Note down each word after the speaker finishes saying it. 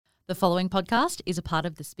The following podcast is a part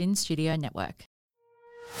of the Spin Studio Network.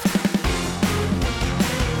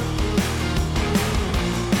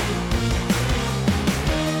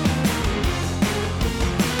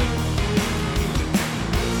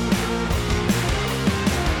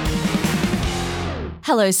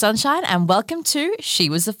 Hello, sunshine, and welcome to She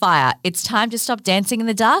Was a Fire. It's time to stop dancing in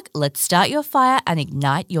the dark. Let's start your fire and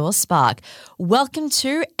ignite your spark. Welcome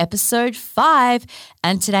to episode 5.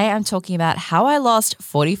 And today I'm talking about how I lost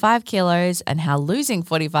 45 kilos and how losing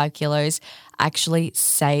 45 kilos actually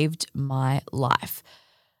saved my life.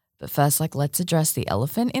 But first, let's address the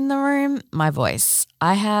elephant in the room, my voice.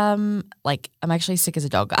 I'm actually sick as a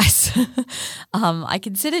dog, guys. I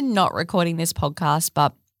considered not recording this podcast,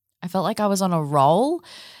 but I felt like I was on a roll,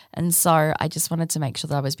 and so I just wanted to make sure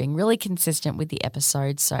that I was being really consistent with the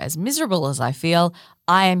episodes. So as miserable as I feel,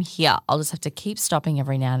 I am here. I'll just have to keep stopping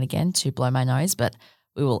every now and again to blow my nose, but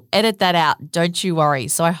we will edit that out. Don't you worry.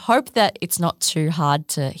 So I hope that it's not too hard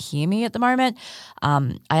to hear me at the moment.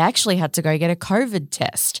 I actually had to go get a COVID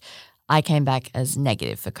test. I came back as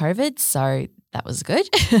negative for COVID, so that was good.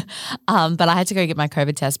 But I had to go get my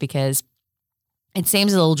COVID test because it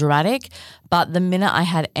seems a little dramatic, but the minute I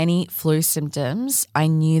had any flu symptoms, I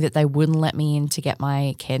knew that they wouldn't let me in to get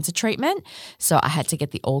my cancer treatment. So I had to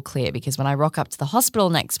get the all clear because when I rock up to the hospital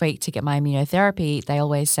next week to get my immunotherapy, they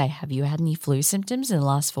always say, have you had any flu symptoms in the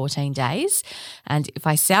last 14 days? And if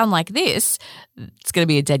I sound like this, it's going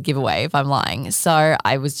to be a dead giveaway if I'm lying. So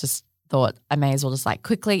I thought I may as well just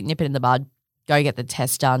quickly nip it in the bud. Go get the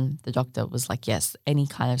test done. The doctor was like, yes, any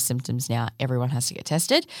kind of symptoms now, everyone has to get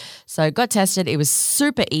tested. So got tested. It was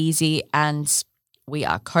super easy and we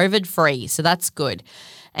are COVID free. So that's good.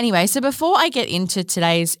 Anyway, so before I get into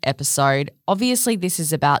today's episode, obviously this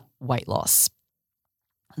is about weight loss.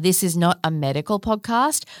 This is not a medical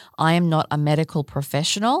podcast. I am not a medical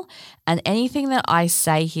professional. And anything that I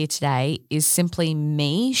say here today is simply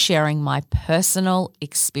me sharing my personal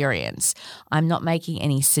experience. I'm not making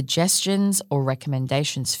any suggestions or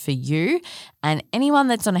recommendations for you. And anyone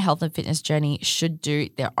that's on a health and fitness journey should do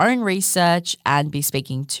their own research and be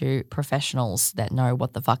speaking to professionals that know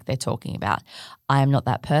what the fuck they're talking about. I am not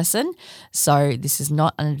that person. So this is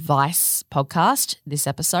not an advice podcast, this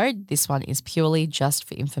episode. This one is purely just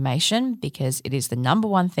for information because it is the number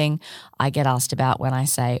one thing I get asked about when I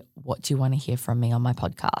say, what do you want to hear from me on my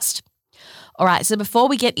podcast? All right, so before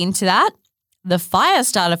we get into that, the fire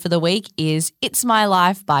starter for the week is It's My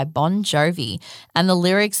Life by Bon Jovi. And the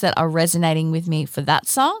lyrics that are resonating with me for that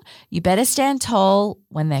song, you better stand tall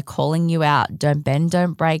when they're calling you out. Don't bend,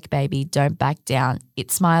 don't break, baby, don't back down.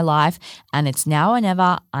 It's my life and it's now or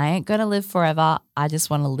never. I ain't going to live forever. I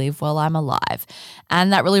just want to live while I'm alive.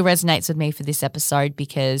 And that really resonates with me for this episode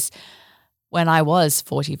because when I was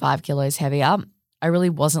 45 kilos heavier, I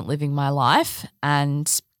really wasn't living my life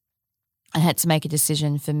and I had to make a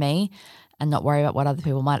decision for me and not worry about what other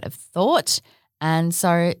people might have thought. And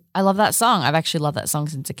so I love that song. I've actually loved that song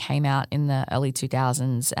since it came out in the early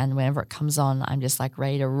 2000s. And whenever it comes on, I'm just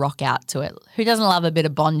ready to rock out to it. Who doesn't love a bit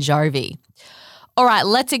of Bon Jovi? All right,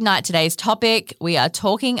 let's ignite today's topic. We are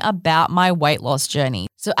talking about my weight loss journey.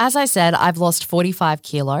 So as I said, I've lost 45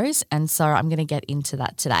 kilos, and so I'm going to get into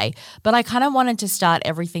that today. But I kind of wanted to start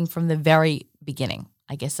everything from the very beginning.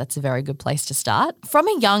 I guess that's a very good place to start. From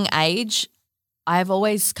a young age, I've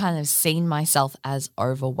always kind of seen myself as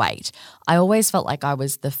overweight. I always felt like I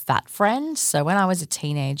was the fat friend. So when I was a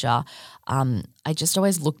teenager, I just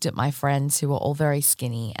always looked at my friends who were all very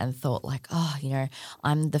skinny and thought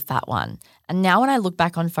I'm the fat one. And now when I look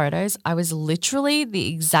back on photos, I was literally the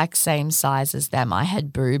exact same size as them. I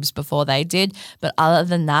had boobs before they did. But other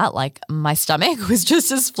than that, my stomach was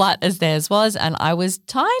just as flat as theirs was and I was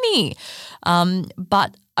tiny.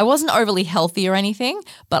 But I wasn't overly healthy or anything,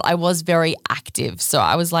 but I was very active. So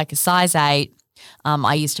I was a size 8.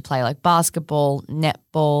 I used to play basketball,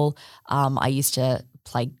 netball. I used to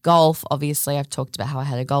play golf. Obviously, I've talked about how I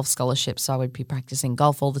had a golf scholarship, so I would be practicing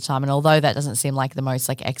golf all the time. And although that doesn't seem like the most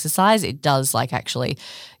exercise, it does actually,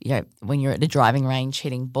 when you're at a driving range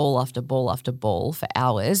hitting ball after ball after ball for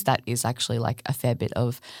hours, that is actually a fair bit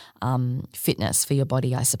of fitness for your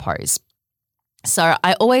body, I suppose. So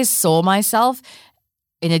I always saw myself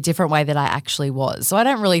in a different way that I actually was. So I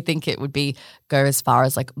don't really think it would go as far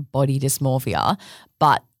as body dysmorphia,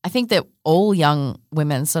 but I think that all young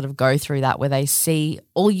women sort of go through that where they see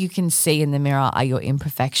all you can see in the mirror are your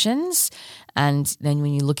imperfections. And then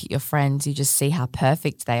when you look at your friends, you just see how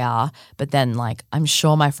perfect they are. But then I'm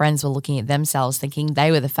sure my friends were looking at themselves thinking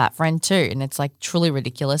they were the fat friend too. And it's truly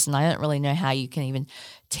ridiculous. And I don't really know how you can even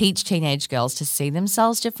teach teenage girls to see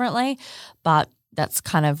themselves differently. But that's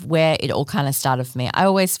kind of where it all kind of started for me. I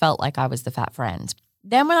always felt like I was the fat friend.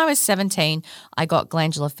 Then when I was 17, I got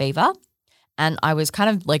glandular fever. And I was kind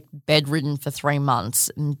of like bedridden for 3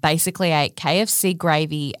 months and basically ate KFC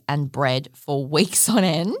gravy and bread for weeks on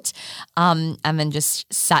end, and then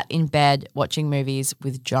just sat in bed watching movies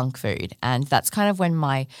with junk food. And that's kind of when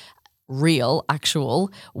my real,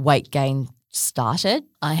 actual weight gain started.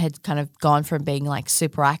 I had kind of gone from being like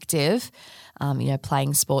super active,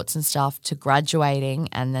 playing sports and stuff, to graduating,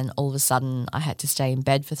 and then all of a sudden I had to stay in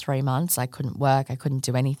bed for 3 months. I couldn't work. I couldn't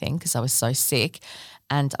do anything because I was so sick.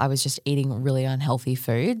 And I was just eating really unhealthy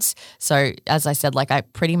foods. So as I said, like I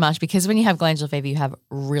pretty much, because when you have glandular fever, you have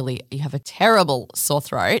a terrible sore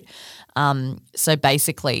throat. So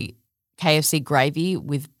basically KFC gravy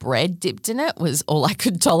with bread dipped in it was all I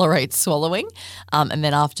could tolerate swallowing. And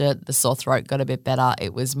then after the sore throat got a bit better,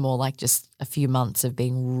 it was more like just a few months of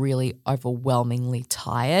being really overwhelmingly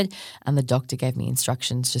tired. And the doctor gave me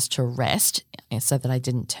instructions just to rest so that it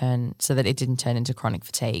didn't turn into chronic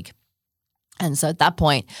fatigue. And so at that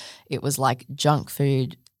point, it was like junk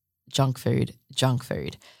food,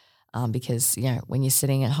 because, when you're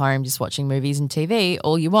sitting at home just watching movies and TV,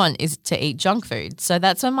 all you want is to eat junk food. So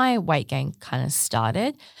that's when my weight gain kind of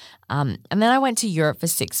started. And then I went to Europe for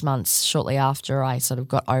 6 months shortly after I sort of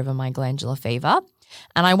got over my glandular fever.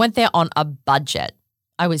 And I went there on a budget.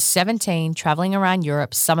 I was 17, traveling around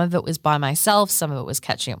Europe. Some of it was by myself. Some of it was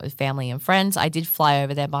catching up with family and friends. I did fly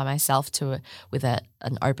over there by myself with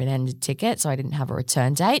an open-ended ticket, so I didn't have a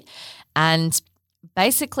return date. And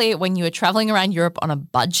basically, when you are traveling around Europe on a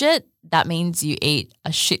budget, that means you eat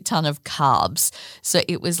a shit ton of carbs. So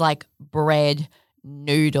it was like bread,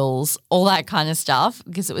 noodles, all that kind of stuff,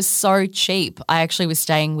 because it was so cheap. I actually was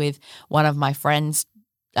staying with one of my friends.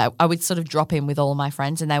 I would sort of drop in with all of my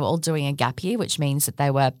friends, and they were all doing a gap year, which means that they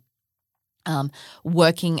were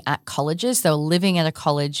working at colleges. They were living at a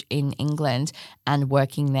college in England and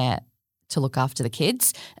working there to look after the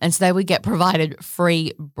kids. And so they would get provided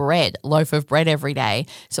free bread, loaf of bread every day.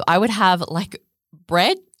 So I would have like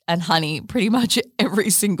bread and honey pretty much every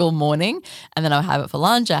single morning. And then I would have it for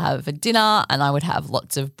lunch, I have it for dinner, and I would have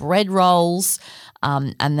lots of bread rolls.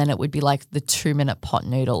 And then it would be like the 2-minute pot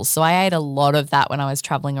noodles. So I ate a lot of that when I was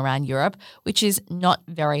traveling around Europe, which is not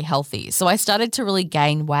very healthy. So I started to really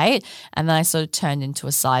gain weight, and then I sort of turned into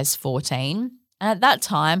a size 14. And at that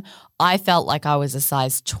time, I felt like I was a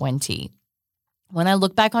size 20. When I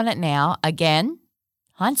look back on it now, again,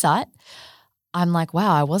 hindsight, I'm like,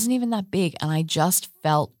 wow, I wasn't even that big, and I just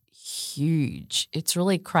felt huge. It's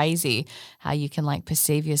really crazy how you can like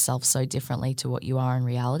perceive yourself so differently to what you are in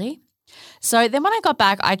reality. So then when I got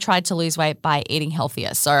back, I tried to lose weight by eating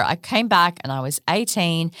healthier. So I came back and I was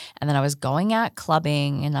 18, and then I was going out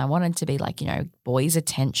clubbing, and I wanted to be like, boys'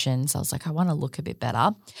 attention. So I was like, I want to look a bit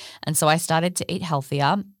better. And so I started to eat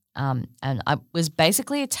healthier. And I was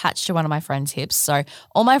basically attached to one of my friend's hips. So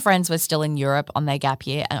all my friends were still in Europe on their gap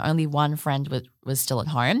year, and only one friend was still at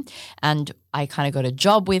home. And I kind of got a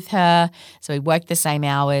job with her. So we worked the same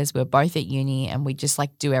hours. We were both at uni, and we just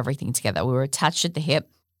like do everything together. We were attached at the hip.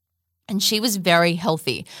 And she was very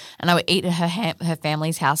healthy, and I would eat at her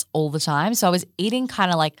family's house all the time. So I was eating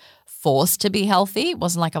kind of like forced to be healthy. It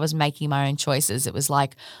wasn't like I was making my own choices. It was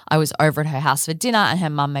like I was over at her house for dinner, and her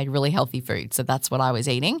mum made really healthy food. So that's what I was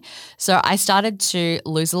eating. So I started to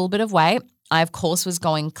lose a little bit of weight. I, of course, was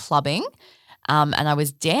going clubbing, and I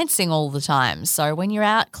was dancing all the time. So when you're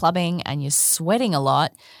out clubbing and you're sweating a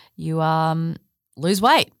lot, you lose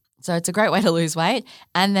weight. So it's a great way to lose weight.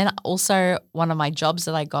 And then also one of my jobs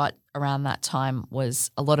that I got around that time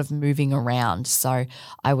was a lot of moving around. So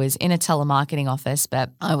I was in a telemarketing office,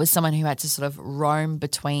 but I was someone who had to sort of roam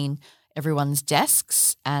between everyone's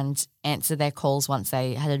desks and answer their calls once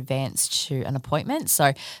they had advanced to an appointment.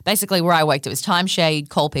 So basically where I worked, it was timeshare. You'd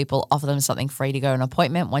call people, offer them something free to go to an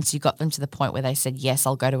appointment. Once you got them to the point where they said, yes,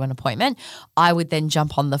 I'll go to an appointment, I would then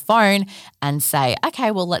jump on the phone and say,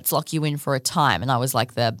 okay, well, let's lock you in for a time. And I was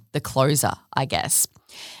like the closer, I guess.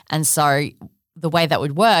 And so the way that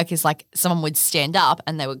would work is like someone would stand up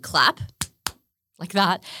and they would clap like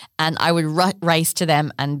that, and I would race to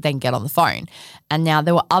them and then get on the phone. And now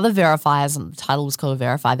there were other verifiers, and the title was called a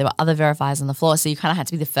verifier. There were other verifiers on the floor, so you kind of had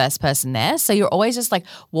to be the first person there. So you're always just like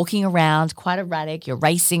walking around, quite erratic. You're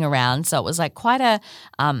racing around. So it was like quite a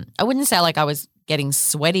I wouldn't say like I was getting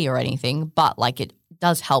sweaty or anything, but like it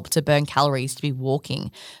does help to burn calories to be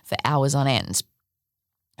walking for hours on end.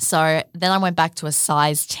 So then I went back to a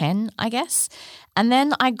size 10, I guess. And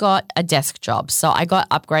then I got a desk job. So I got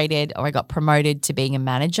upgraded, or I got promoted to being a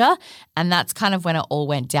manager. And that's kind of when it all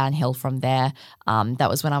went downhill from there. That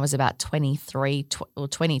was when I was about 23 or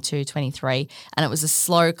 22, 23. And it was a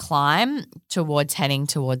slow climb towards heading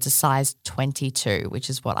towards a size 22, which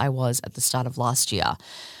is what I was at the start of last year.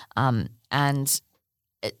 And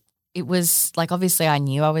it was like, obviously I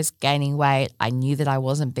knew I was gaining weight. I knew that I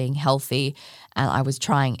wasn't being healthy, and I was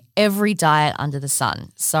trying every diet under the sun.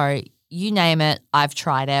 So you name it, I've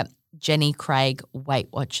tried it. Jenny Craig, Weight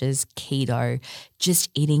Watchers, keto, just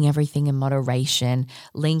eating everything in moderation,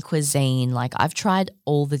 lean cuisine. Like, I've tried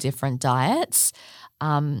all the different diets.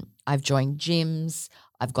 I've joined gyms.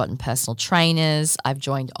 I've gotten personal trainers. I've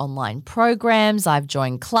joined online programs. I've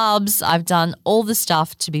joined clubs. I've done all the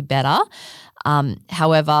stuff to be better.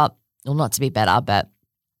 However, well, not to be better, but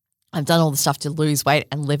I've done all the stuff to lose weight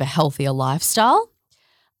and live a healthier lifestyle.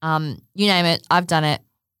 You name it, I've done it.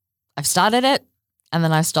 I've started it, and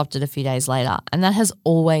then I stopped it a few days later. And that has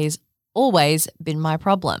always been my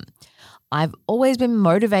problem. I've always been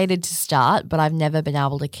motivated to start, but I've never been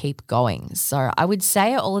able to keep going. So I would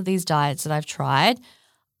say all of these diets that I've tried,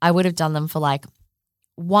 I would have done them for like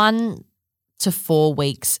 1 to 4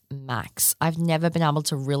 weeks max. I've never been able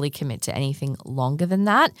to really commit to anything longer than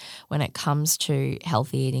that when it comes to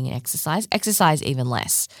healthy eating and exercise. Exercise even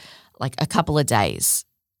less, like a couple of days,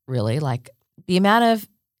 really. Like, the amount of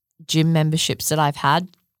gym memberships that I've had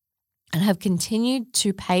and have continued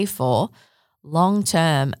to pay for long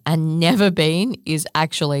term and never been is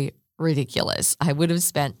actually ridiculous. I would have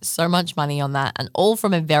spent so much money on that, and all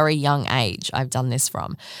from a very young age I've done this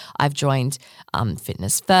from. I've joined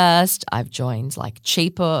Fitness First. I've joined like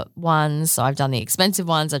cheaper ones. So I've done the expensive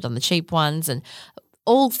ones. I've done the cheap ones, and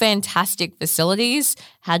all fantastic facilities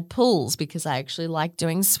had pools because I actually like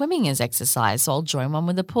doing swimming as exercise. So I'll join one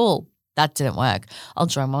with a pool. That didn't work. I'll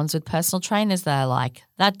join ones with personal trainers that I like.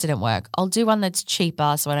 That didn't work. I'll do one that's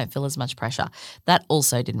cheaper so I don't feel as much pressure. That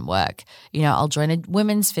also didn't work. You know, I'll join a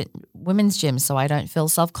women's gym so I don't feel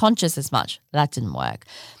self-conscious as much. That didn't work.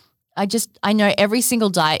 I know every single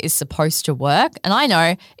diet is supposed to work, and I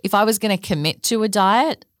know if I was going to commit to a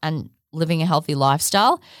diet and living a healthy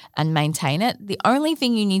lifestyle and maintain it, the only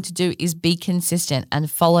thing you need to do is be consistent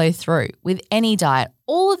and follow through with any diet.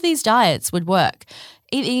 All of these diets would work.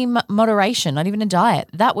 Eating moderation, not even a diet,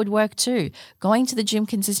 that would work too. Going to the gym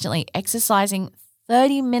consistently, exercising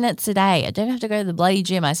 30 minutes a day. I don't have to go to the bloody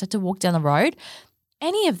gym. I just have to walk down the road.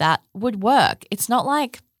 Any of that would work. It's not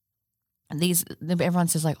like everyone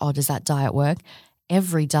says like, oh, does that diet work?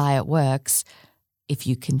 Every diet works if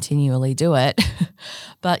you continually do it.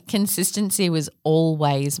 But consistency was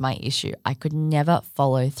always my issue. I could never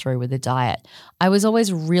follow through with a diet. I was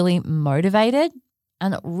always really motivated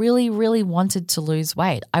and really, really wanted to lose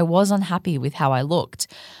weight. I was unhappy with how I looked,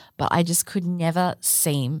 but I just could never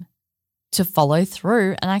seem to follow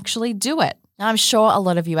through and actually do it. Now, I'm sure a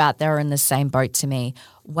lot of you out there are in the same boat to me.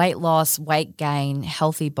 Weight loss, weight gain,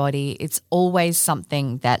 healthy body, it's always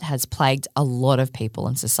something that has plagued a lot of people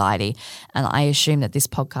in society. And I assume that this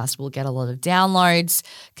podcast will get a lot of downloads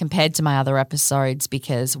compared to my other episodes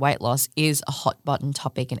because weight loss is a hot button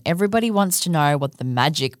topic and everybody wants to know what the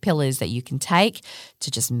magic pill is that you can take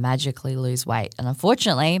to just magically lose weight. And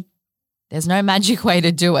unfortunately, there's no magic way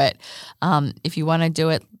to do it. If you want to do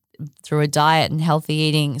it through a diet and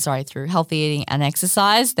through healthy eating and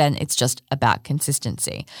exercise, then it's just about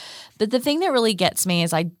consistency. But the thing that really gets me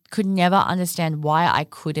is I could never understand why I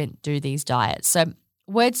couldn't do these diets. So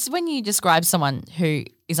words when you describe someone who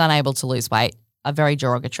is unable to lose weight are very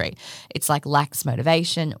derogatory. It's like lacks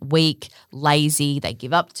motivation, weak, lazy, they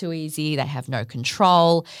give up too easy, they have no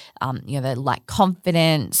control, they lack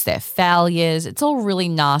confidence, they're failures. It's all really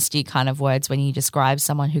nasty kind of words when you describe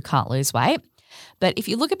someone who can't lose weight. But if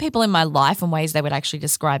you look at people in my life and ways they would actually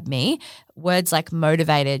describe me, words like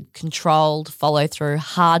motivated, controlled, follow through,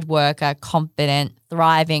 hard worker, confident,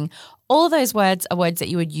 thriving, all of those words are words that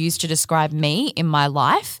you would use to describe me in my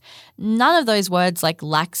life. None of those words like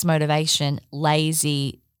lacks motivation,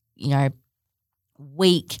 lazy,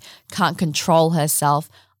 weak, can't control herself.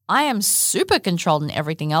 I am super controlled in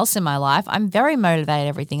everything else in my life. I'm very motivated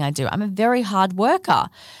everything I do. I'm a very hard worker,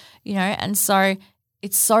 and so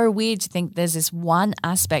it's so weird to think there's this one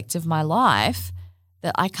aspect of my life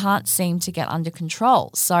that I can't seem to get under control.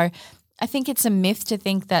 So I think it's a myth to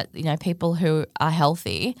think that, people who are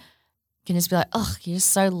healthy can just be like, oh, you're just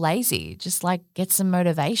so lazy. Just like get some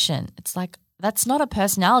motivation. It's like, that's not a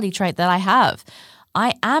personality trait that I have.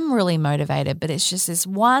 I am really motivated, but it's just this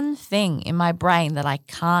one thing in my brain that I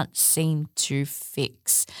can't seem to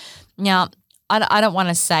fix. Now, I don't want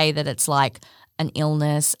to say that it's like an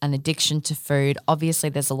illness, an addiction to food. Obviously,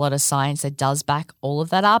 there's a lot of science that does back all of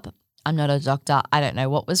that up. I'm not a doctor. I don't know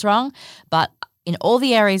what was wrong, but in all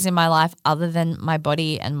the areas in my life other than my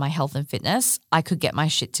body and my health and fitness, I could get my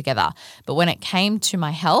shit together. But when it came to my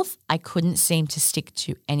health, I couldn't seem to stick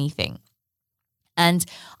to anything. And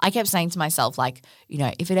I kept saying to myself, like, you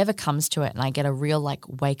know, if it ever comes to it and I get a real like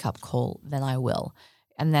wake up call, then I will.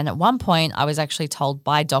 And then at one point I was actually told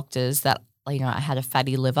by doctors that, you know, I had a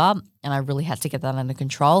fatty liver and I really had to get that under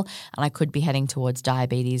control and I could be heading towards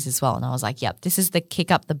diabetes as well. And I was like, yep, this is the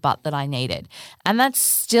kick up the butt that I needed. And that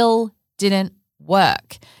still didn't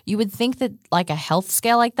work. You would think that like a health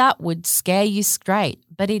scare like that would scare you straight,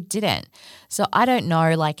 but it didn't. So I don't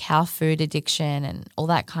know like how food addiction and all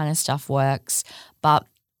that kind of stuff works, but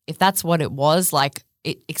if that's what it was, like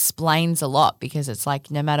it explains a lot because it's like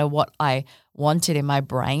no matter what I wanted in my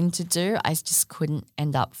brain to do, I just couldn't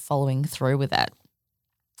end up following through with it.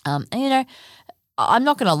 And you know, I'm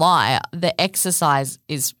not going to lie, the exercise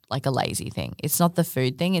is like a lazy thing. It's not the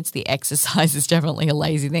food thing. It's the exercise is definitely a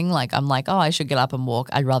lazy thing. Like I'm like, oh, I should get up and walk.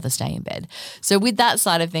 I'd rather stay in bed. So with that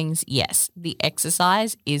side of things, yes, the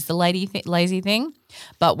exercise is the lazy thing.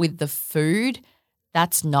 But with the food,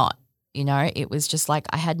 that's not. You know, it was just like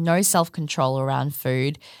I had no self-control around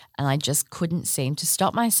food and I just couldn't seem to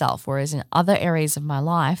stop myself. Whereas in other areas of my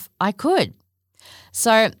life, I could.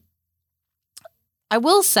 So I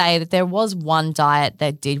will say that there was one diet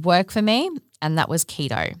that did work for me, and that was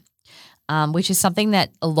keto, which is something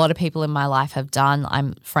that a lot of people in my life have done.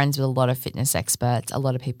 I'm friends with a lot of fitness experts. A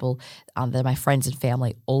lot of people that are my friends and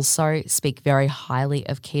family also speak very highly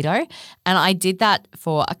of keto. And I did that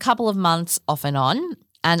for a couple of months off and on.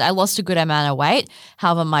 And I lost a good amount of weight.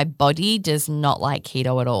 However, my body does not like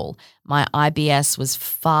keto at all. My IBS was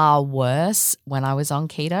far worse when I was on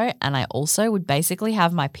keto, and I also would basically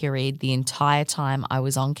have my period the entire time I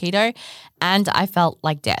was on keto, and I felt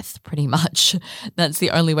like death pretty much. That's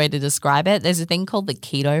the only way to describe it. There's a thing called the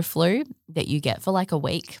keto flu that you get for like a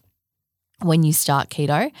week when you start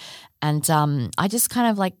keto, and I just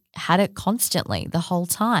kind of like had it constantly the whole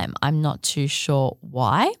time. I'm not too sure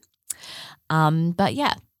why. But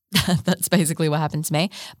yeah, that's basically what happened to me.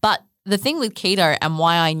 But the thing with keto and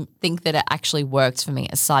why I think that it actually worked for me,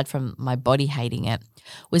 aside from my body hating it,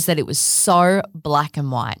 was that it was so black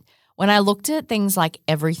and white. When I looked at things like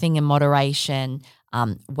everything in moderation,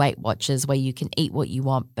 Weight Watchers where you can eat what you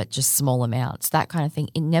want but just small amounts, that kind of thing,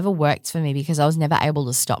 it never worked for me because I was never able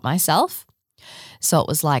to stop myself. So it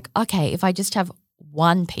was like, okay, if I just have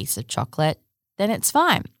one piece of chocolate, then it's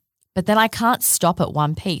fine. But then I can't stop at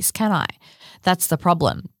one piece, can I? That's the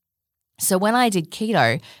problem. So when I did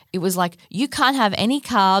keto, it was like you can't have any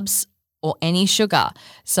carbs or any sugar.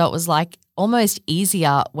 So it was like almost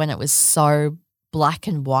easier when it was so black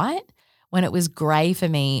and white. When it was gray for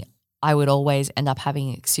me, I would always end up having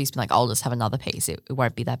an excuse, like, I'll just have another piece. It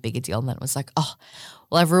won't be that big a deal. And then it was like, oh,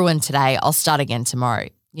 well, I've ruined today. I'll start again tomorrow.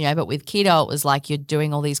 You know, but with keto, it was like you're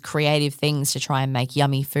doing all these creative things to try and make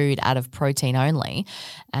yummy food out of protein only.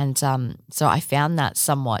 And so I found that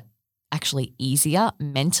somewhat actually easier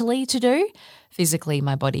mentally to do. Physically,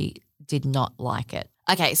 my body did not like it.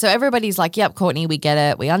 Okay, so everybody's like, yep, Courtney, we get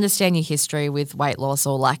it. We understand your history with weight loss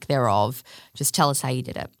or lack thereof. Just tell us how you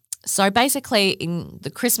did it. So basically in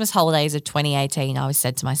the Christmas holidays of 2018, I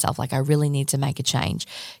said to myself, like, I really need to make a change.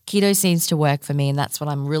 Keto seems to work for me, and that's what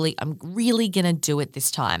I'm really going to do it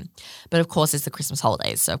this time. But of course, it's the Christmas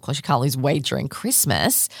holidays. So of course you can't lose weight during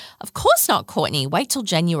Christmas. Of course not, Courtney. Wait till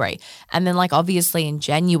January. And then like obviously in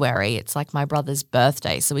January, it's like my brother's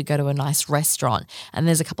birthday. So we go to a nice restaurant, and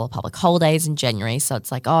there's a couple of public holidays in January. So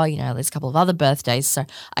it's like, oh, you know, there's a couple of other birthdays. So,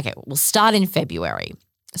 okay, we'll start in February.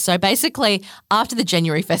 So basically, after the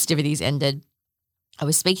January festivities ended, I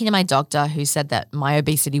was speaking to my doctor who said that my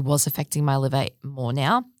obesity was affecting my liver more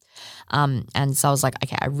now. And so I was like,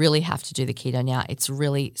 okay, I really have to do the keto now. It's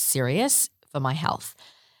really serious for my health.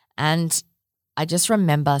 And I just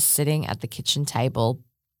remember sitting at the kitchen table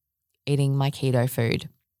eating my keto food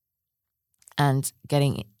and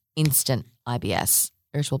getting instant IBS,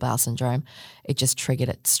 irritable bowel syndrome. It just triggered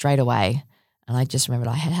it straight away. And I just remembered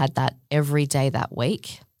I had that every day that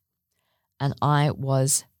week, and I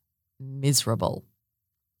was miserable.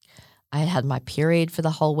 I had my period for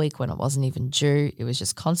the whole week when it wasn't even due. It was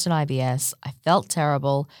just constant IBS. I felt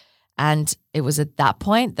terrible. And it was at that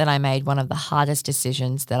point that I made one of the hardest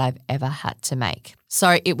decisions that I've ever had to make.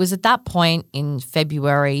 So it was at that point in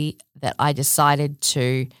February that I decided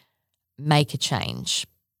to make a change.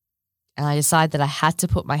 And I decided that I had to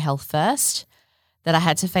put my health first, that I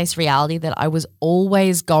had to face reality that I was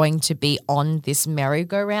always going to be on this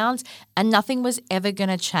merry-go-round and nothing was ever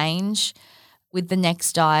going to change with the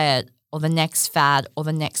next diet or the next fad or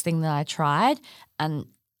the next thing that I tried. And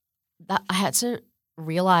that I had to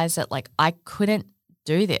realize that like I couldn't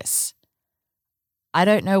do this. I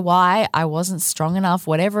don't know why. I wasn't strong enough,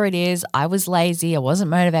 whatever it is. I was lazy. I wasn't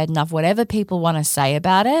motivated enough, whatever people want to say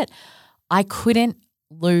about it. I couldn't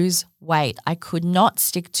lose weight. I could not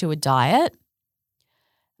stick to a diet,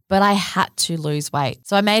 but I had to lose weight.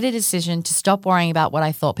 So I made a decision to stop worrying about what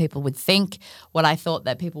I thought people would think, what I thought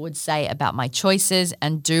that people would say about my choices,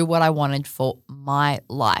 and do what I wanted for my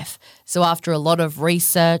life. So after a lot of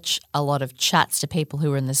research, a lot of chats to people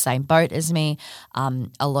who were in the same boat as me,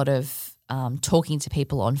 a lot of talking to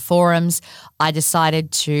people on forums, I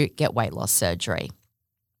decided to get weight loss surgery.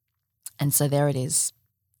 And so there it is.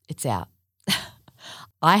 It's out.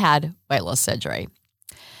 I had weight loss surgery.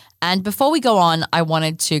 And before we go on, I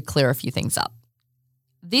wanted to clear a few things up.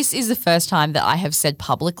 This is the first time that I have said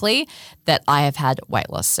publicly that I have had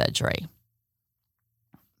weight loss surgery.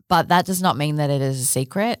 But that does not mean that it is a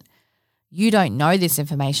secret. You don't know this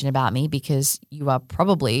information about me because you are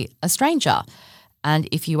probably a stranger. And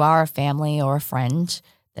if you are a family or a friend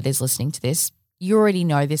that is listening to this, you already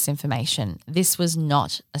know this information. This was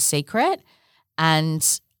not a secret. And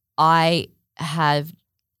I have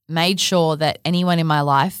made sure that anyone in my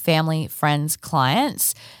life, family, friends,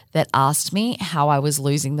 clients that asked me how I was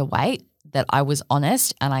losing the weight, that I was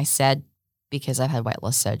honest, and I said because I've had weight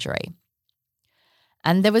loss surgery.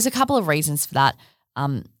 And there was a couple of reasons for that.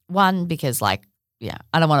 One, because I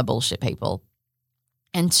don't want to bullshit people.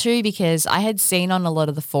 And two, because I had seen on a lot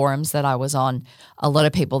of the forums that I was on a lot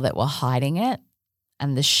of people that were hiding it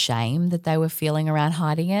and the shame that they were feeling around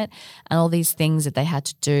hiding it and all these things that they had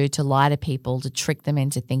to do to lie to people to trick them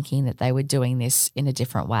into thinking that they were doing this in a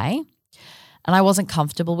different way. And I wasn't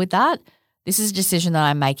comfortable with that. This is a decision that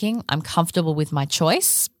I'm making. I'm comfortable with my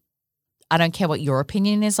choice. I don't care what your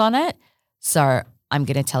opinion is on it. So I'm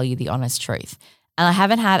going to tell you the honest truth. And I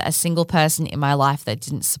haven't had a single person in my life that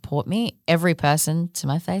didn't support me. Every person, to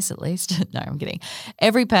my face at least, no, I'm kidding.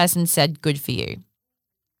 Every person said, good for you.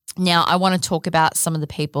 Now, I want to talk about some of the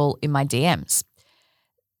people in my DMs.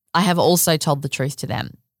 I have also told the truth to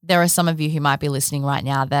them. There are some of you who might be listening right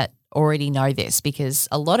now that already know this because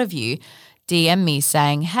a lot of you DM me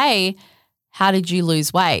saying, hey, how did you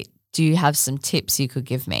lose weight? Do you have some tips you could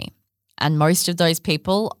give me? And most of those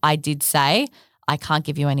people, I did say, I can't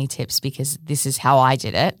give you any tips because this is how I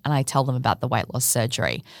did it, and I tell them about the weight loss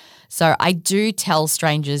surgery. So I do tell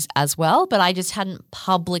strangers as well, but I just hadn't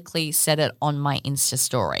publicly said it on my Insta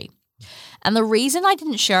story. And the reason I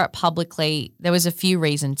didn't share it publicly, there was a few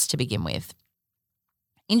reasons to begin with.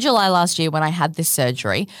 In July last year when I had this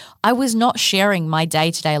surgery, I was not sharing my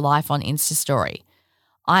day-to-day life on Insta story.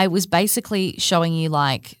 I was basically showing you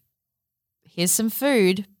here's some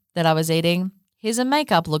food that I was eating. Here's a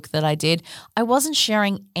makeup look that I did. I wasn't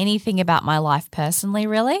sharing anything about my life personally,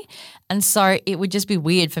 really. And so it would just be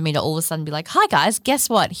weird for me to all of a sudden be like, hi guys, guess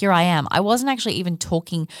what? Here I am. I wasn't actually even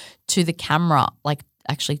talking to the camera,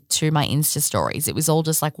 actually to my Insta stories. It was all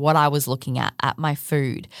just what I was looking at my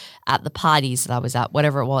food, at the parties that I was at,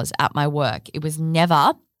 whatever it was, at my work. It was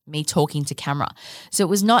never me talking to camera. So it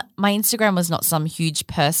was not, my Instagram was not some huge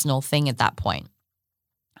personal thing at that point.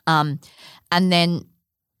 And then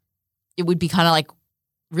it would be kind of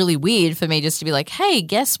really weird for me just to be like, hey,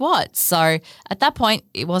 guess what? So at that point,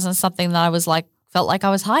 it wasn't something that I was felt like I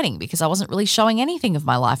was hiding because I wasn't really showing anything of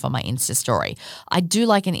my life on my Insta story. I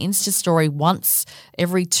do an Insta story once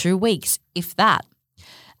every 2 weeks, if that.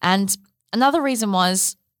 And another reason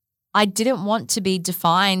was I didn't want to be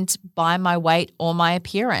defined by my weight or my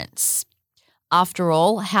appearance. After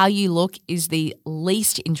all, how you look is the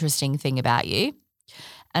least interesting thing about you.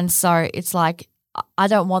 And so it's I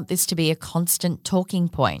don't want this to be a constant talking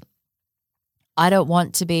point. I don't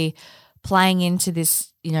want to be playing into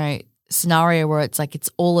this, scenario where it's it's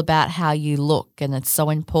all about how you look and it's so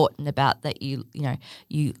important about that you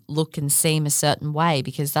look and seem a certain way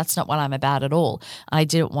because that's not what I'm about at all. I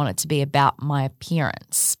didn't want it to be about my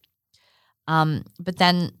appearance. But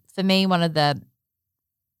then for me, one of the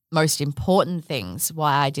most important things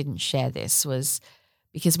why I didn't share this was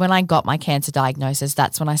because when I got my cancer diagnosis,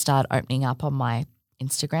 that's when I started opening up on my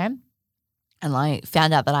Instagram and I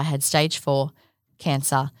found out that I had stage 4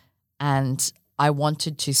 cancer and I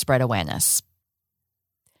wanted to spread awareness.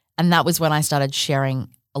 And that was when I started sharing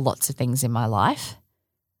lots of things in my life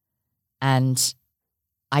and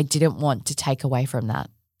I didn't want to take away from that.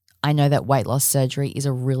 I know that weight loss surgery is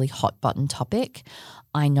a really hot button topic.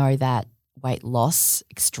 I know that weight loss,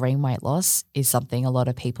 extreme weight loss, is something a lot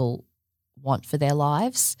of people want for their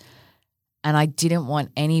lives. And I didn't want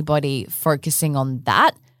anybody focusing on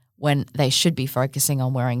that when they should be focusing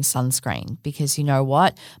on wearing sunscreen, because you know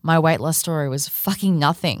what? My weight loss story was fucking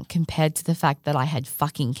nothing compared to the fact that I had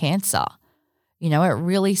fucking cancer. You know, it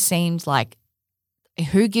really seemed like,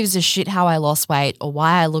 who gives a shit how I lost weight or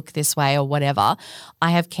why I look this way or whatever?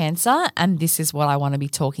 I have cancer and this is what I want to be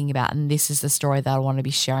talking about, and this is the story that I want to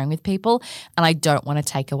be sharing with people, and I don't want to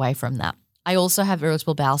take away from that. I also have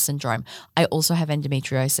irritable bowel syndrome. I also have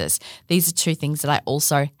endometriosis. These are two things that I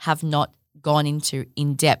also have not gone into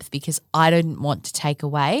in depth because I didn't want to take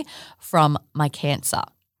away from my cancer.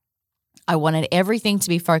 I wanted everything to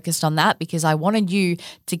be focused on that because I wanted you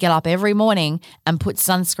to get up every morning and put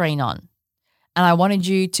sunscreen on. And I wanted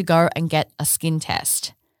you to go and get a skin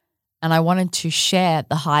test. And I wanted to share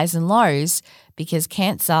the highs and lows because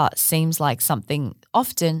cancer seems like something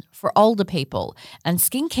often for older people. And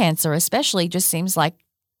skin cancer especially just seems like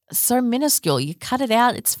so minuscule. You cut it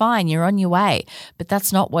out, it's fine, you're on your way. But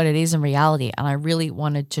that's not what it is in reality. And I really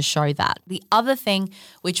wanted to show that. The other thing,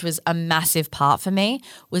 which was a massive part for me,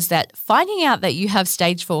 was that finding out that you have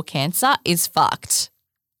stage 4 cancer is fucked.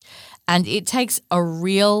 And it takes a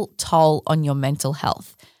real toll on your mental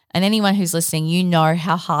health. And anyone who's listening, you know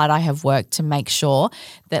how hard I have worked to make sure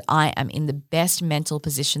that I am in the best mental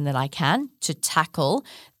position that I can to tackle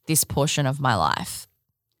this portion of my life.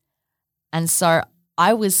 And so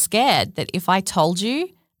I was scared that if I told you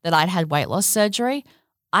that I'd had weight loss surgery,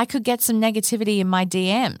 I could get some negativity in my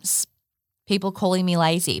DMs. People calling me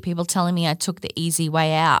lazy, people telling me I took the easy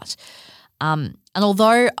way out. And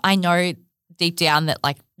although I know deep down that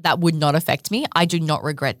that would not affect me, I do not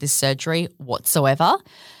regret this surgery whatsoever.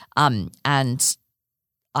 And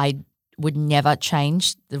I would never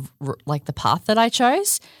change the path that I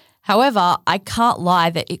chose. However, I can't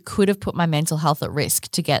lie that it could have put my mental health at risk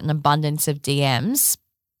to get an abundance of DMs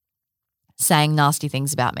saying nasty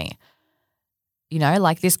things about me. You know,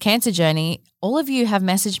 like this cancer journey, all of you have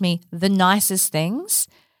messaged me the nicest things,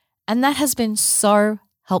 and that has been so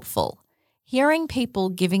helpful. Hearing people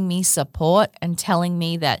giving me support and telling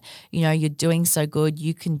me that, you know, you're doing so good,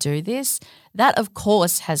 you can do this, that of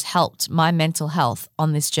course has helped my mental health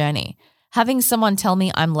on this journey. Having someone tell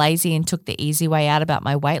me I'm lazy and took the easy way out about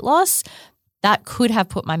my weight loss, that could have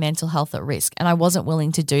put my mental health at risk. And I wasn't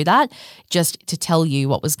willing to do that just to tell you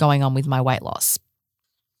what was going on with my weight loss.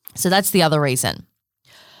 So that's the other reason.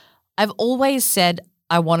 I've always said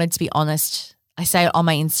I wanted to be honest. I say it on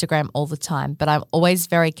my Instagram all the time, but I'm always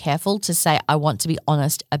very careful to say I want to be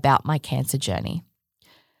honest about my cancer journey.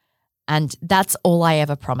 And that's all I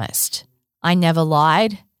ever promised. I never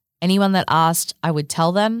lied. Anyone that asked, I would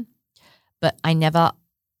tell them, but I never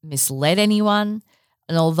misled anyone.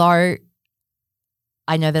 And although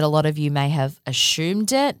I know that a lot of you may have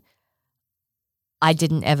assumed it, I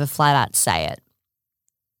didn't ever flat out say it.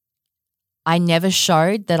 I never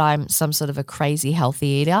showed that I'm some sort of a crazy healthy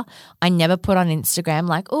eater. I never put on Instagram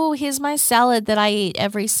like, oh, here's my salad that I eat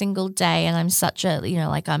every single day and I'm such a, you know,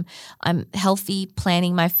 like I'm healthy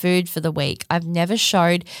planning my food for the week. I've never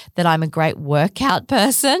showed that I'm a great workout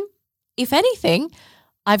person. If anything,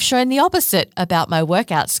 I've shown the opposite about my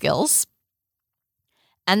workout skills.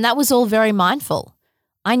 And that was all very mindful.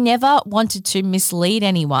 I never wanted to mislead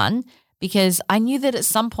anyone because I knew that at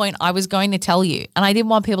some point I was going to tell you, and I didn't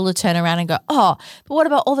want people to turn around and go, oh, but what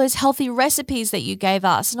about all those healthy recipes that you gave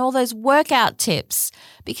us and all those workout tips?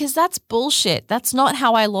 Because that's bullshit. That's not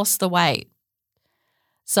how I lost the weight.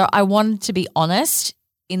 So I wanted to be honest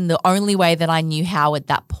in the only way that I knew how at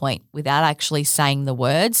that point without actually saying the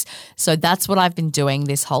words. So that's what I've been doing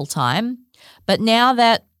this whole time. But now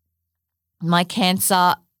that my cancer,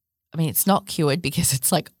 I mean, it's not cured because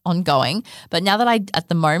it's like ongoing, but now that I, at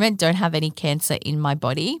the moment, don't have any cancer in my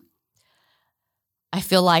body, I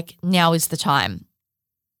feel like now is the time.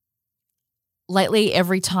 Lately,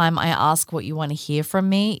 every time I ask what you want to hear from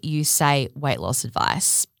me, you say weight loss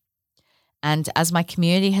advice. And as my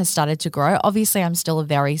community has started to grow, obviously I'm still a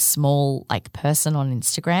very small person on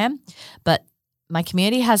Instagram, but my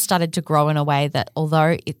community has started to grow in a way that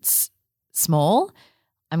although it's small,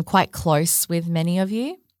 I'm quite close with many of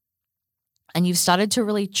you. And you've started to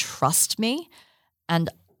really trust me. And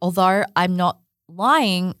although I'm not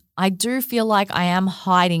lying, I do feel like I am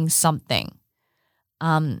hiding something.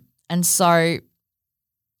 And so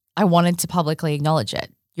I wanted to publicly acknowledge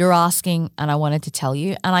it. You're asking and I wanted to tell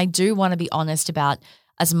you. And I do want to be honest about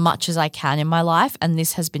as much as I can in my life. And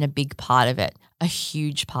this has been a big part of it, a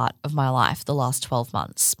huge part of my life the last 12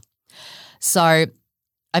 months. So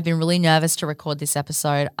I've been really nervous to record this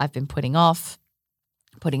episode. I've been putting it off.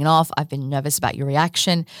 I've been nervous about your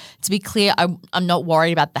reaction. To be clear, I'm not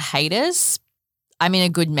worried about the haters. I'm in a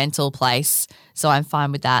good mental place, so I'm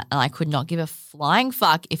fine with that. And I could not give a flying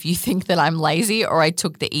fuck if you think that I'm lazy or I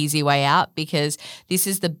took the easy way out, because this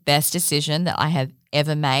is the best decision that I have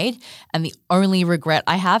ever made. And the only regret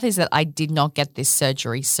I have is that I did not get this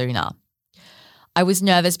surgery sooner. I was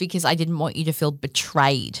nervous because I didn't want you to feel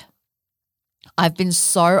betrayed. I've been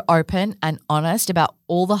so open and honest about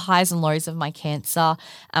all the highs and lows of my cancer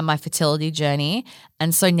and my fertility journey.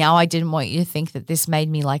 And so now I didn't want you to think that this made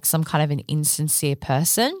me like some kind of an insincere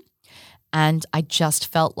person. And I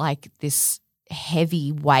just felt like this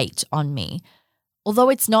heavy weight on me. Although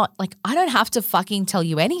it's not like, I don't have to fucking tell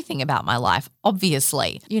you anything about my life,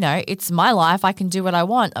 obviously. You know, it's my life. I can do what I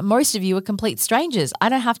want. Most of you are complete strangers. I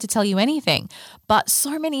don't have to tell you anything. But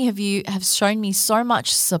so many of you have shown me so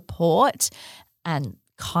much support and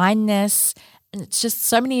kindness. And it's just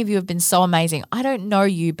so many of you have been so amazing. I don't know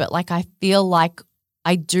you, but like I feel like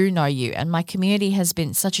I do know you. And my community has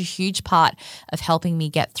been such a huge part of helping me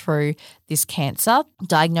get through this cancer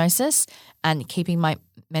diagnosis and keeping my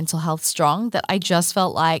mental health strong, that I just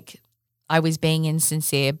felt like I was being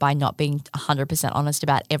insincere by not being 100% honest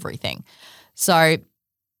about everything. So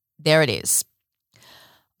there it is.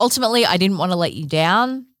 Ultimately, I didn't want to let you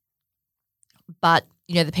down, but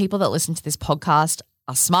you know, the people that listen to this podcast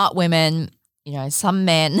are smart women, you know, some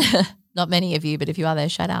men, not many of you, but if you are there,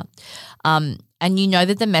 shout out. And you know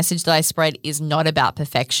that the message that I spread is not about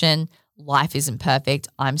perfection. Life isn't perfect.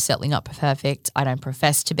 I'm certainly not perfect. I don't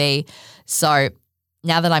profess to be. So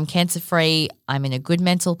now that I'm cancer-free, I'm in a good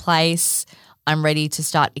mental place, I'm ready to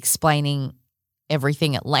start explaining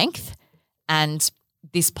everything at length. And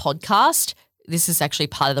this podcast, this is actually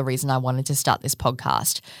part of the reason I wanted to start this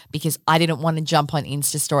podcast, because I didn't want to jump on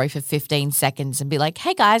Insta story for 15 seconds and be like,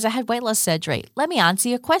 hey guys, I had weight loss surgery. Let me answer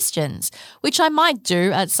your questions, which I might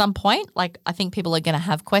do at some point. Like I think people are going to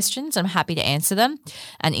have questions. I'm happy to answer them.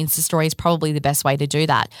 And Insta story is probably the best way to do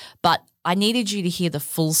that. But I needed you to hear the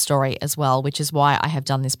full story as well, which is why I have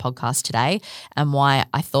done this podcast today and why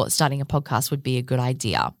I thought starting a podcast would be a good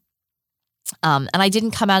idea. And I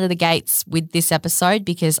didn't come out of the gates with this episode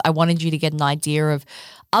because I wanted you to get an idea of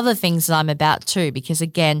other things that I'm about too. Because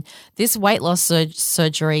again, this weight loss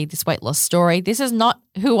surgery, this weight loss story, this is not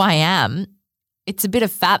who I am. It's a bit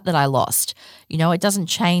of fat that I lost. You know, it doesn't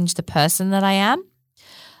change the person that I am.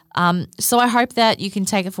 So I hope that you can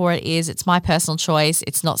take it for what it is. It's my personal choice.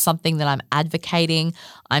 It's not something that I'm advocating.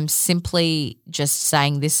 I'm simply just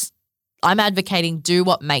saying this. I'm advocating do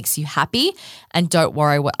what makes you happy and don't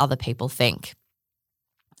worry what other people think.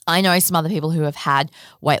 I know some other people who have had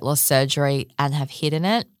weight loss surgery and have hidden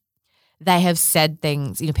it. They have said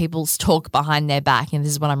things, you know, people talk behind their back, and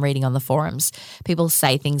this is what I'm reading on the forums. People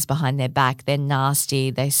say things behind their back. They're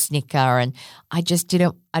nasty, they snicker, and I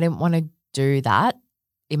didn't want to do that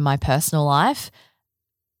in my personal life.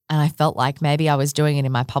 And I felt like maybe I was doing it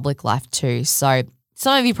in my public life too. So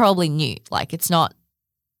some of you probably knew, like it's not,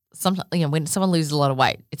 sometimes, you know, when someone loses a lot of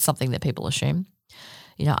weight, it's something that people assume.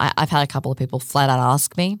 You know, I've had a couple of people flat out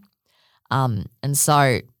ask me. And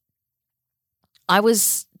so I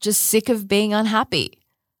was just sick of being unhappy.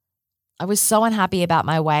 I was so unhappy about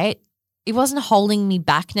my weight. It wasn't holding me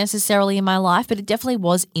back necessarily in my life, but it definitely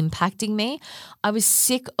was impacting me. I was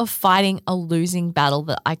sick of fighting a losing battle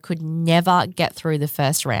that I could never get through the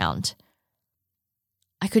first round.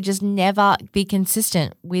 I could just never be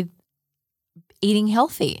consistent with eating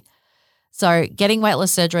healthy. So getting weight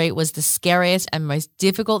loss surgery was the scariest and most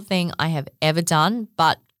difficult thing I have ever done,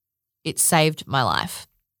 but it saved my life.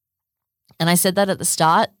 And I said that at the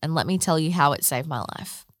start, and let me tell you how it saved my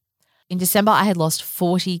life. In December, I had lost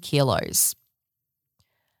 40 kilos.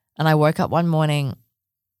 And I woke up one morning,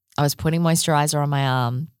 I was putting moisturizer on my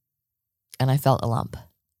arm, and I felt a lump.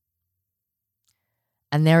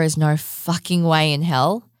 And there is no fucking way in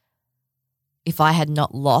hell, if I had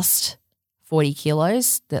not lost 40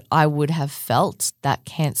 kilos, that I would have felt that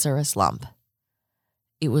cancerous lump.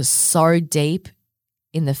 It was so deep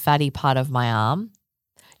in the fatty part of my arm,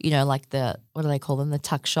 you know, like what do they call them? The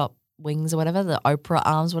tuck shop wings or whatever, the Oprah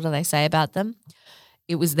arms, what do they say about them?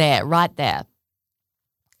 It was there, right there.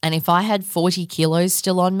 And if I had 40 kilos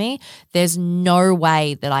still on me, there's no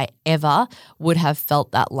way that I ever would have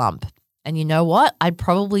felt that lump. And you know what? I'd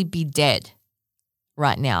probably be dead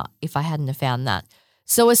right now if I hadn't have found that.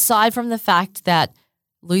 So aside from the fact that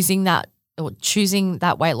losing that or choosing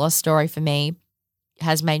that weight loss story for me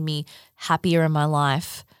has made me happier in my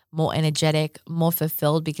life, more energetic, more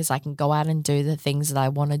fulfilled because I can go out and do the things that I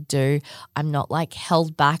want to do. I'm not like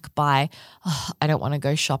held back by, I don't want to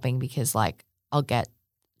go shopping because like I'll get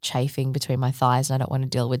chafing between my thighs and I don't want to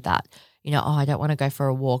deal with that. You know, I don't want to go for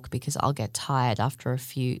a walk because I'll get tired after a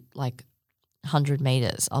few like 100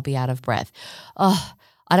 meters. I'll be out of breath. Oh,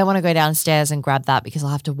 I don't want to go downstairs and grab that because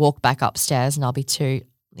I'll have to walk back upstairs and I'll be too,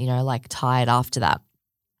 tired after that.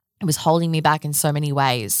 It was holding me back in so many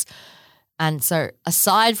ways. And so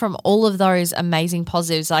aside from all of those amazing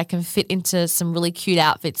positives, I can fit into some really cute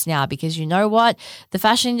outfits now because you know what? The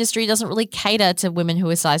fashion industry doesn't really cater to women who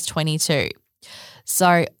are size 22.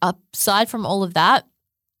 So aside from all of that,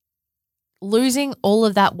 losing all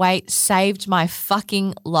of that weight saved my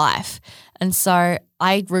fucking life. And so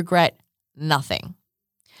I regret nothing.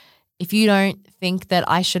 If you don't think that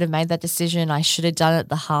I should have made that decision, I should have done it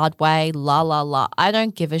the hard way, la, la, la. I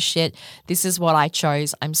don't give a shit. This is what I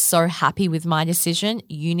chose. I'm so happy with my decision.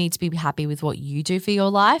 You need to be happy with what you do for your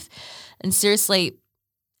life. And seriously,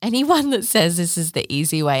 anyone that says this is the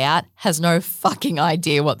easy way out has no fucking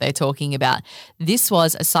idea what they're talking about. This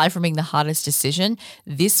was, aside from being the hardest decision,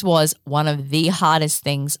 this was one of the hardest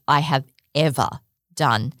things I have ever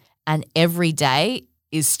done. And every day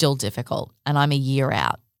is still difficult. And I'm a year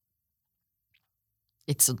out.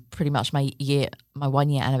 It's pretty much my 1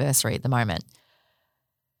 year anniversary at the moment.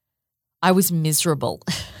 I was miserable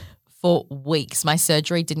for weeks. My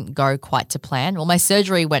surgery didn't go quite to plan. Well, my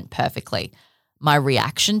surgery went perfectly. My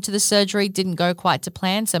reaction to the surgery didn't go quite to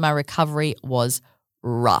plan, so my recovery was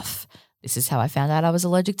rough. This is how I found out I was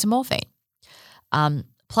allergic to morphine.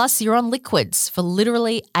 Plus, you're on liquids for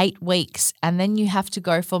literally 8 weeks, and then you have to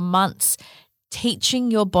go for months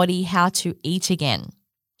teaching your body how to eat again.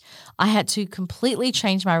 I had to completely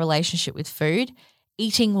change my relationship with food.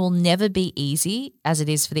 Eating will never be easy as it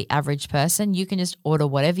is for the average person. You can just order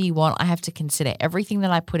whatever you want. I have to consider everything that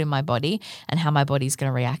I put in my body and how my body's going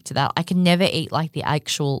to react to that. I can never eat like an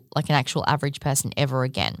actual average person ever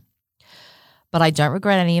again. But I don't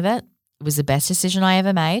regret any of it. It was the best decision I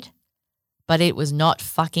ever made, but it was not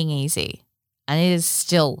fucking easy. And it is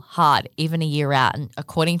still hard, even a year out. And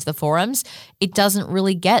according to the forums, it doesn't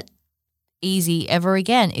really get easy ever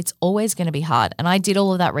again. It's always going to be hard. And I did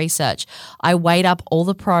all of that research. I weighed up all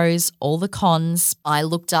the pros, all the cons. I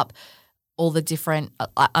looked up all the different,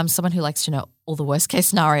 I'm someone who likes to know all the worst case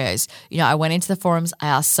scenarios. I went into the forums. I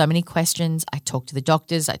asked so many questions. I talked to the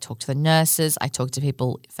doctors. I talked to the nurses. I talked to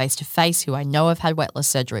people face to face who I know have had weight loss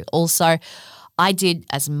surgery also. I did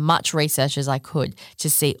as much research as I could to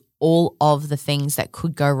see all of the things that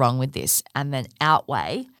could go wrong with this and then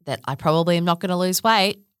outweigh that I probably am not going to lose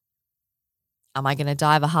weight. Am I going to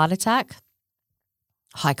die of a heart attack?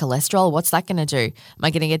 High cholesterol, what's that going to do? Am I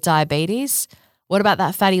going to get diabetes? What about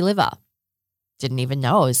that fatty liver? Didn't even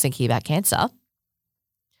know I was thinking about cancer.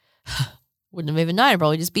 Wouldn't have even known. I'd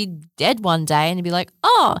probably just be dead one day and be like,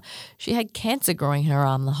 oh, she had cancer growing in her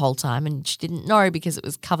arm the whole time and she didn't know because it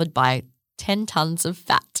was covered by 10 tons of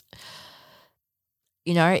fat.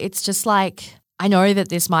 It's just like, I know that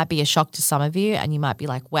this might be a shock to some of you and you might be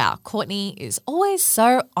like, wow, Courtney is always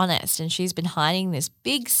so honest and she's been hiding this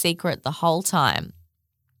big secret the whole time.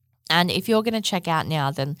 And if you're going to check out now,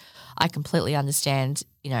 then I completely understand,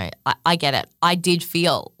 I get it. I did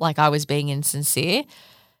feel like I was being insincere.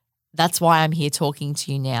 That's why I'm here talking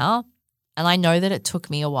to you now. And I know that it took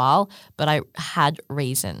me a while, but I had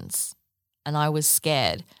reasons and I was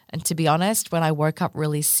scared. And to be honest, when I woke up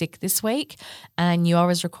really sick this week and I knew I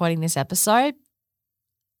was recording this episode,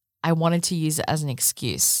 I wanted to use it as an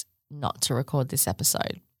excuse not to record this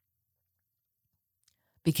episode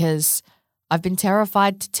because I've been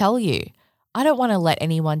terrified to tell you. I don't want to let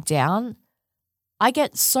anyone down. I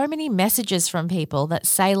get so many messages from people that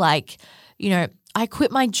say like, I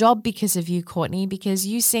quit my job because of you, Courtney, because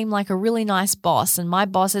you seem like a really nice boss and my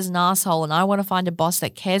boss is an asshole and I want to find a boss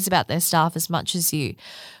that cares about their staff as much as you.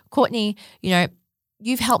 Courtney,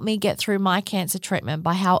 you've helped me get through my cancer treatment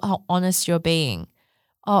by how honest you're being.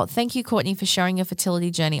 Oh, thank you, Courtney, for sharing your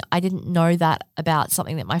fertility journey. I didn't know that about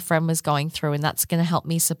something that my friend was going through and that's going to help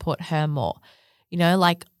me support her more.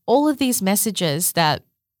 Like all of these messages that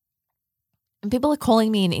and people are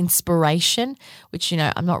calling me an inspiration, which,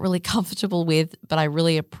 I'm not really comfortable with, but I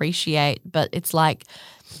really appreciate. But it's like,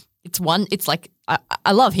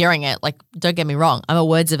 I love hearing it. Like, don't get me wrong. I'm a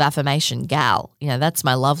words of affirmation gal. That's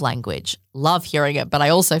my love language. Love hearing it. But I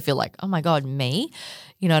also feel like, oh my God, me?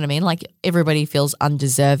 You know what I mean? Like everybody feels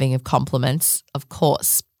undeserving of compliments, of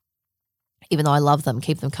course, even though I love them,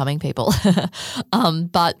 keep them coming, people.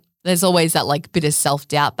 But there's always that like bit of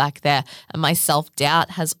self-doubt back there. And my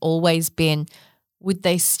self-doubt has always been, would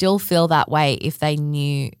they still feel that way if they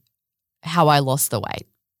knew how I lost the weight?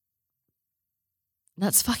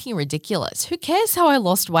 That's fucking ridiculous. Who cares how I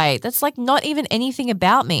lost weight? That's like not even anything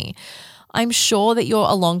about me. I'm sure that you're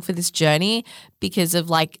along for this journey because of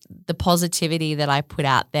like the positivity that I put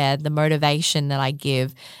out there, the motivation that I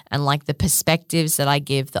give, and like the perspectives that I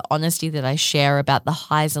give, the honesty that I share about the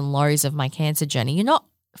highs and lows of my cancer journey. You're not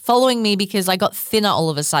following me because I got thinner all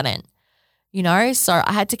of a sudden, So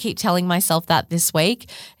I had to keep telling myself that this week.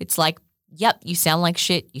 It's like, yep, you sound like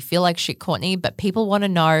shit, you feel like shit, Courtney, but people want to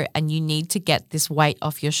know and you need to get this weight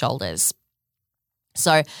off your shoulders.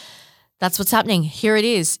 So that's what's happening. Here it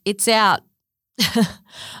is. It's out.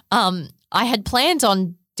 I had planned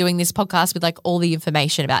on doing this podcast with like all the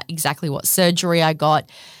information about exactly what surgery I got,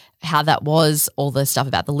 how that was, all the stuff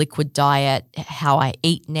about the liquid diet, how I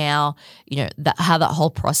eat now, how that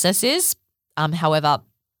whole process is. However,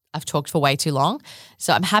 I've talked for way too long.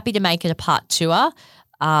 So I'm happy to make it a part 2.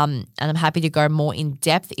 And I'm happy to go more in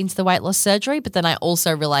depth into the weight loss surgery. But then I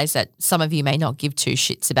also realize that some of you may not give 2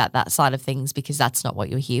 shits about that side of things because that's not what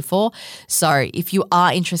you're here for. So if you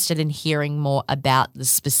are interested in hearing more about the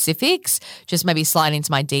specifics, just maybe slide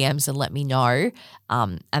into my DMs and let me know.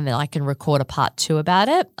 And then I can record a part 2 about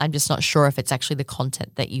it. I'm just not sure if it's actually the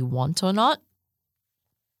content that you want or not.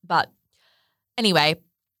 But anyway,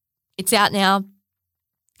 it's out now.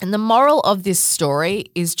 And the moral of this story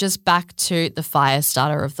is just back to the fire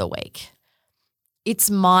starter of the week. It's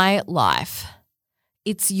my life.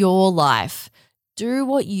 It's your life. Do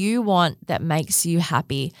what you want that makes you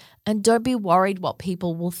happy and don't be worried what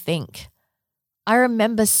people will think. I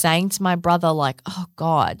remember saying to my brother like, oh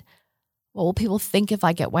God, what will people think if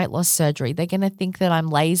I get weight loss surgery? They're going to think that I'm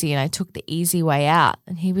lazy and I took the easy way out.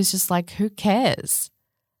 And he was just like, who cares?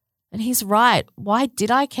 And he's right. Why did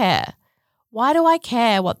I care? Why do I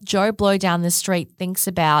care what Joe Blow down the street thinks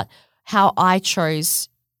about how I chose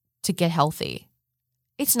to get healthy?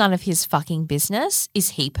 It's none of his fucking business. Is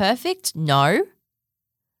he perfect? No.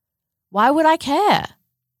 Why would I care?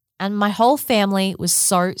 And my whole family was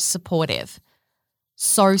so supportive.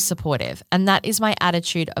 So supportive. And that is my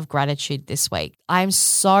attitude of gratitude this week. I am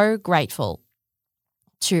so grateful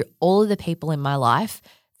to all of the people in my life,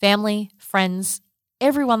 family, friends,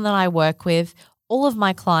 everyone that I work with, all of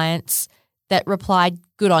my clients that replied,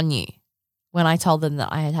 good on you, when I told them that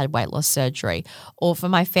I had had weight loss surgery. Or for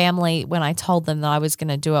my family, when I told them that I was going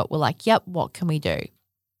to do it, were like, yep, what can we do?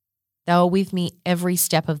 They were with me every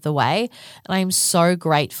step of the way. And I am so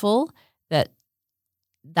grateful that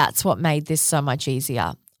that's what made this so much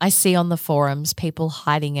easier. I see on the forums people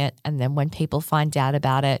hiding it. And then when people find out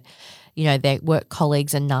about it, their work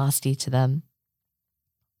colleagues are nasty to them.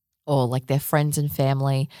 Or like their friends and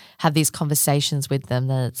family have these conversations with them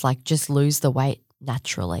that it's like, just lose the weight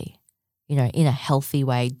naturally, in a healthy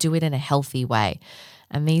way, do it in a healthy way.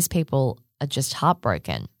 And these people are just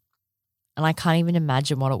heartbroken. And I can't even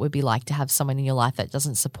imagine what it would be like to have someone in your life that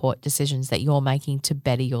doesn't support decisions that you're making to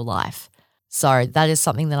better your life. So that is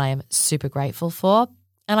something that I am super grateful for.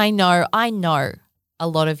 And I know a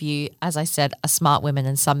lot of you, as I said, are smart women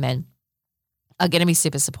and some men are going to be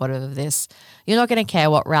super supportive of this. You're not going to care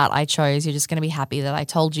what route I chose. You're just going to be happy that I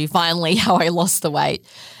told you finally how I lost the weight.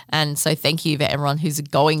 And so thank you for everyone who's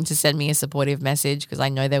going to send me a supportive message because I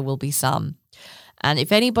know there will be some. And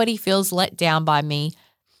if anybody feels let down by me,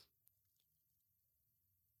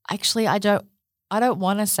 actually, I don't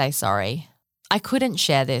want to say sorry. I couldn't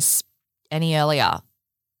share this any earlier.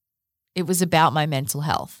 It was about my mental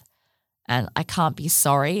health. And I can't be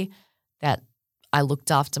sorry that I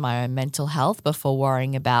looked after my own mental health before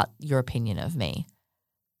worrying about your opinion of me.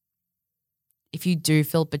 If you do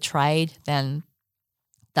feel betrayed, then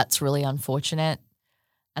that's really unfortunate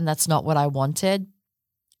and that's not what I wanted.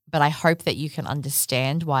 But I hope that you can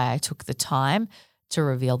understand why I took the time to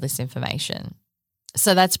reveal this information.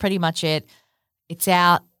 So that's pretty much it. It's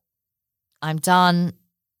out. I'm done.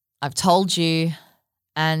 I've told you.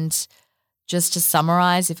 And just to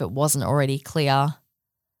summarize, if it wasn't already clear,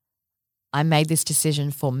 I made this decision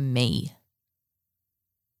for me.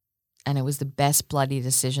 And it was the best bloody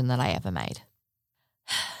decision that I ever made.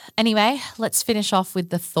 Anyway, let's finish off with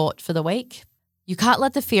the thought for the week. You can't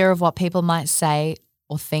let the fear of what people might say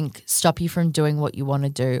or think stop you from doing what you want to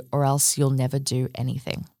do, or else you'll never do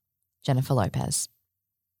anything. Jennifer Lopez.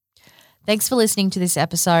 Thanks for listening to this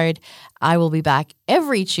episode. I will be back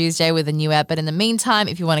every Tuesday with a new ep. But in the meantime,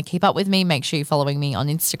 if you want to keep up with me, make sure you're following me on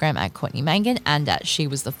Instagram at Courtney Mangan and at She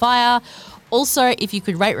Was The Fire. Also, if you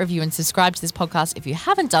could rate, review, and subscribe to this podcast if you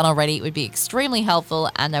haven't done already, it would be extremely helpful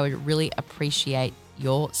and I would really appreciate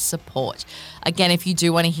your support. Again, if you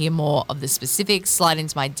do want to hear more of the specifics, slide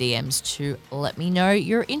into my DMs to let me know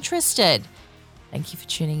you're interested. Thank you for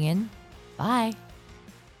tuning in. Bye.